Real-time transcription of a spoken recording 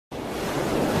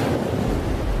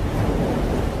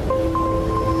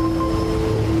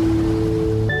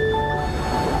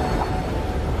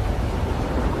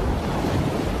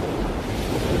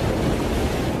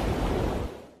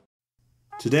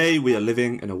Today we are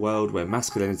living in a world where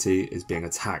masculinity is being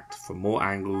attacked from more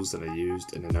angles than are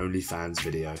used in an OnlyFans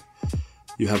video.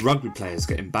 You have rugby players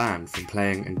getting banned from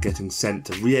playing and getting sent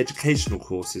to re-educational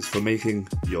courses for making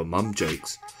your mum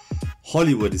jokes.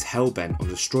 Hollywood is hellbent on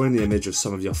destroying the image of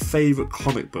some of your favourite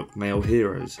comic book male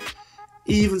heroes.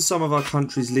 Even some of our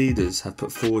country's leaders have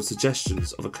put forward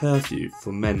suggestions of a curfew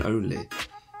for men only.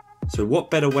 So what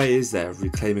better way is there of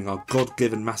reclaiming our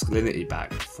God-given masculinity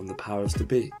back from the powers to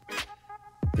be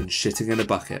than shitting in a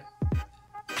bucket?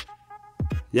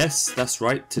 Yes, that's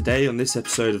right, today on this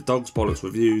episode of Dogs Bollocks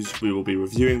Reviews we will be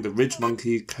reviewing the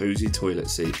Ridgemonkey Cozee Toilet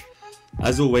Seat.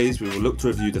 As always, we will look to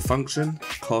review the function,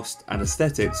 cost and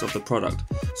aesthetics of the product,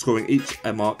 scoring each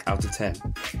a mark out of 10.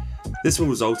 This will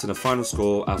result in a final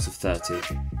score out of 30.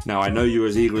 Now I know you're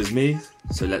as eager as me,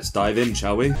 so let's dive in,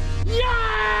 shall we?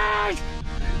 Yes!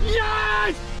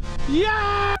 Yes!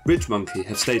 Yes! Ridgemonkey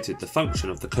have stated the function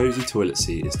of the Cozee Toilet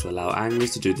Seat is to allow anglers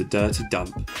to do the dirty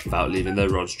dump without leaving their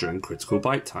rods during critical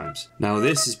bite times. Now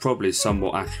this is probably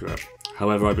somewhat accurate.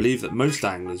 However, I believe that most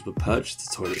anglers would purchase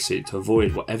the toilet seat to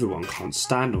avoid what everyone can't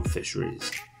stand on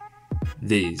fisheries.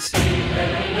 These.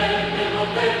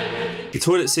 The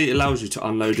toilet seat allows you to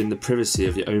unload in the privacy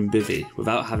of your own bivvy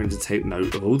without having to take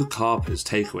note of all the carpers'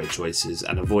 takeaway choices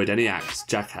and avoid any acts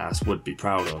Jackass would be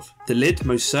proud of. The lid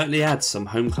most certainly adds some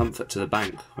home comfort to the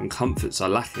bank when comforts are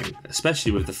lacking,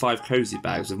 especially with the 5 Cozee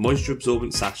bags of moisture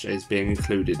absorbent sachets being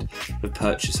included with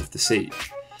purchase of the seat.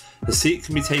 The seat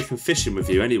can be taken fishing with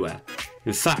you anywhere.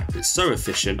 In fact, it's so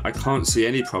efficient I can't see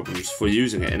any problems for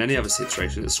using it in any other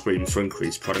situation that screams for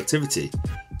increased productivity.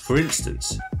 For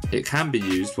instance, it can be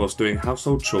used whilst doing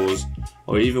household chores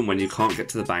or even when you can't get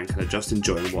to the bank and are just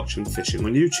enjoying watching fishing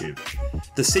on YouTube.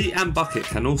 The seat and bucket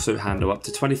can also handle up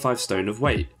to 25 stone of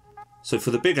weight, so for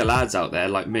the bigger lads out there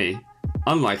like me,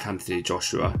 unlike Anthony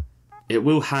Joshua, it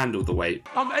will handle the weight.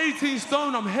 I'm 18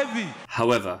 stone, I'm heavy.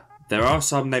 However, there are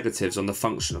some negatives on the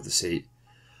function of the seat.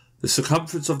 The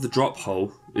circumference of the drop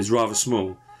hole is rather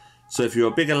small, so if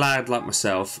you're a bigger lad like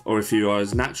myself, or if you are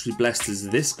as naturally blessed as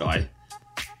this guy,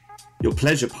 your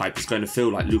pleasure pipe is going to feel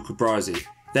like Luca Brasi.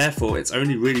 Therefore, it's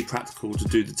only really practical to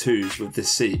do the twos with this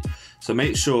seat, so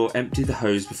make sure empty the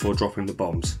hose before dropping the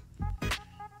bombs.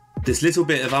 This little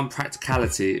bit of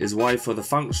unpracticality is why for the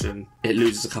function it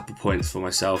loses a couple points for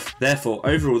myself. Therefore,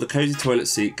 overall the Cozee Toilet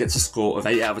Seat gets a score of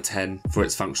 8 out of 10 for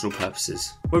its functional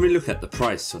purposes. When we look at the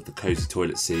price of the Cozee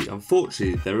Toilet Seat,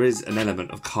 unfortunately there is an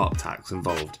element of carp tax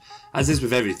involved, as is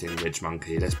with everything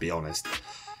Ridgemonkey, let's be honest.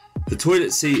 The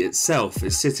toilet seat itself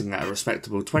is sitting at a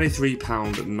respectable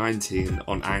 £23.19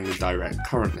 on Angling Direct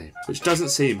currently, which doesn't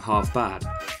seem half bad.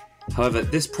 However,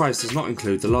 this price does not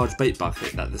include the large bait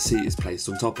bucket that the seat is placed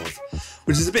on top of,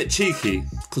 which is a bit cheeky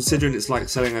considering it's like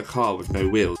selling a car with no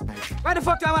wheels. Why the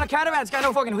fuck do I want a caravan? It's got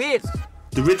no fucking wheels.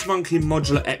 The Ridgemonkey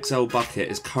Modular XL bucket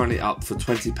is currently up for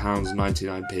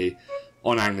 £20.99p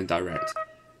on Angling Direct.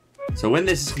 So when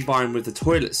this is combined with the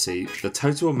toilet seat, the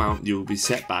total amount you will be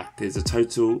set back is a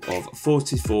total of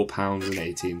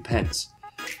 £44.18.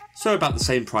 So about the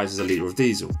same price as a litre of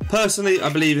diesel. Personally, I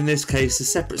believe in this case the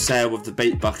separate sale of the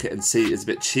bait bucket and seat is a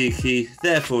bit cheeky,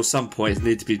 therefore some points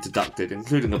need to be deducted,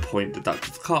 including a point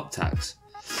deducted for carp tax.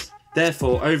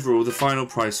 Therefore, overall the final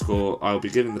price score I will be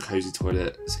giving the Cozee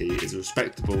Toilet Seat is a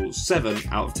respectable 7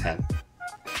 out of 10.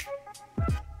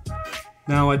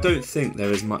 Now I don't think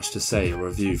there is much to say or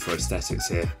review for aesthetics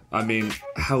here. I mean,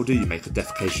 how do you make a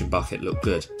defecation bucket look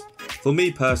good? For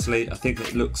me personally, I think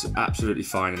it looks absolutely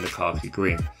fine in the khaki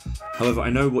green. However,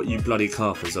 I know what you bloody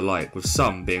carpers are like, with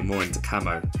some being more into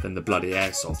camo than the bloody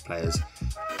airsoft players.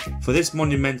 For this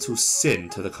monumental sin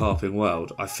to the carping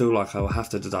world, I feel like I will have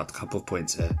to deduct a couple of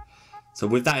points here. So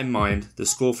with that in mind, the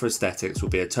score for aesthetics will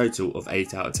be a total of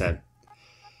 8 out of 10.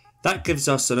 That gives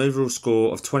us an overall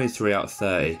score of 23 out of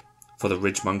 30. For the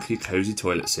Ridgemonkey Cozee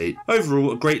Toilet Seat.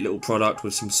 Overall, a great little product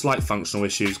with some slight functional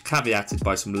issues, caveated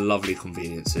by some lovely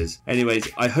conveniences. Anyways,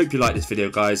 I hope you like this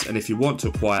video guys, and if you want to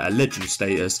acquire a legend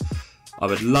status, I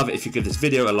would love it if you give this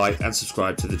video a like and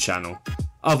subscribe to the channel.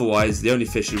 Otherwise, the only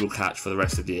fish you will catch for the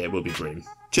rest of the year will be bream.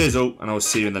 Cheers all, and I will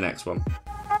see you in the next one.